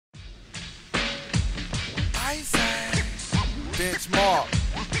Ice Benchmark,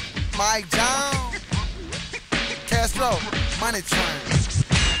 Mike John, CashTro, Money Train.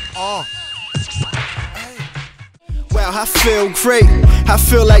 Wow, I feel great. I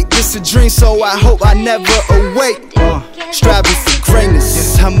feel like this a dream, so I hope I never awake. Striving for greatness.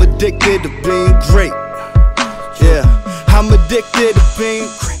 Yes, I'm addicted to being great. Yeah, I'm addicted to being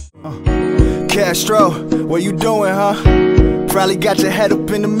great. CashTro, what you doing, huh? Probably got your head up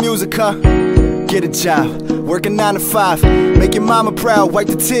in the music, huh? Get a job, working 9 to 5. Make your mama proud, wipe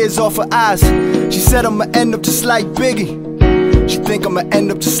the tears off her eyes. She said I'ma end up just like Biggie. She think I'ma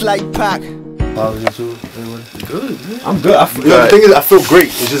end up just like Pac. Good. I'm good. The thing is, I feel great.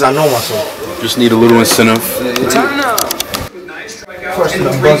 It's just I know myself. Just need a little incentive. Turn up. Crushed it,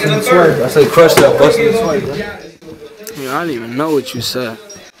 I'm busting the sweat. I said crushed it, I'm busting the sweat, bro. I don't even know what you said.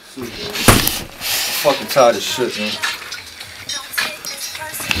 Fucking tired of shit, man.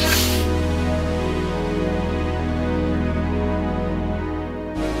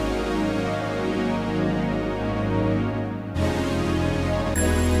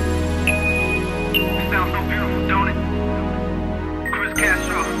 Sounds so beautiful, don't it?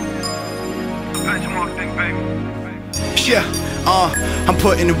 CashTro, the benchmark thing, baby. Yeah, I'm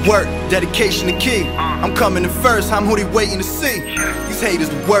putting in work, dedication the key. I'm coming in first, I'm who they waiting to see. These haters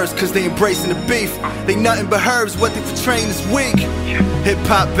the worst, cause they embracing the beef. They nothing but herbs, what they portraying is weak.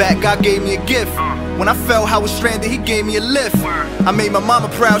 Hip-hop back, God gave me a gift. When I felt I was stranded, he gave me a lift. I made my mama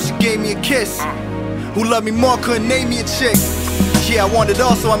proud, she gave me a kiss. Who loved me more, couldn't name me a chick. Yeah, I wanted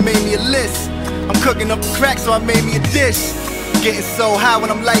all, so I made me a list. I'm cooking up the crack, so I made me a dish. Getting so high when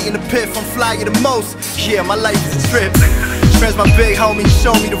I'm lighting the piff, I'm flyer the most. Yeah, my life is a trip. Friends my big homie, he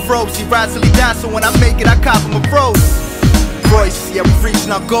showed me the ropes. He rides till he dies, so when I make it, I cop him a Rolls Royce. Yeah, we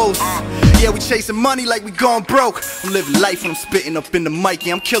reaching our goals. Yeah, we chasing money like we going broke. I'm living life when I'm spitting up in the mic.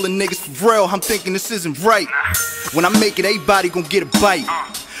 Yeah, I'm killing niggas for real, I'm thinking this isn't right. When I make it, everybody gon' get a bite.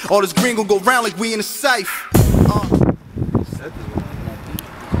 All this green gon' go round like we in a scythe.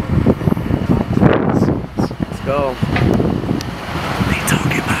 Let's go. They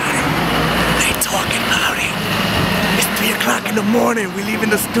talking about it. They talking about it. It's 3 o'clock in the morning. We leaving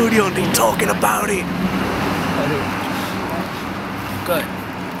the studio and they talking about it. Good.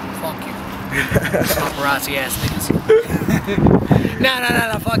 Fuck you. Paparazzi ass niggas.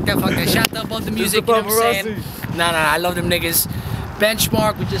 Nah, fuck that. Shout out above the music, you know what I'm saying? Nah, I love them niggas.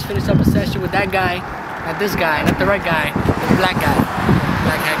 Benchmark, we just finished up a session with that guy. Not this guy, not the red guy, the black guy.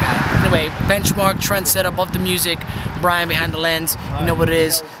 Black hat guy. Anyway, Benchmark, trendsetter, above the music, Brian behind the lens, you know what it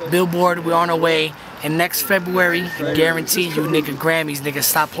is. Billboard, we're on our way. And next February, I guarantee you, nigga, Grammys, nigga,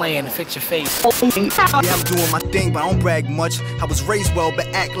 stop playing and fix your face. Yeah, I'm doing my thing, but I don't brag much. I was raised well, but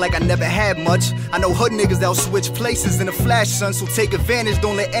act like I never had much. I know hood niggas that'll switch places in a flash, son. So take advantage,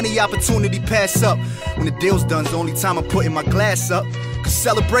 don't let any opportunity pass up. When the deal's done's the only time I'm putting my glass up. Cause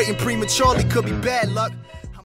celebrating prematurely could be bad luck.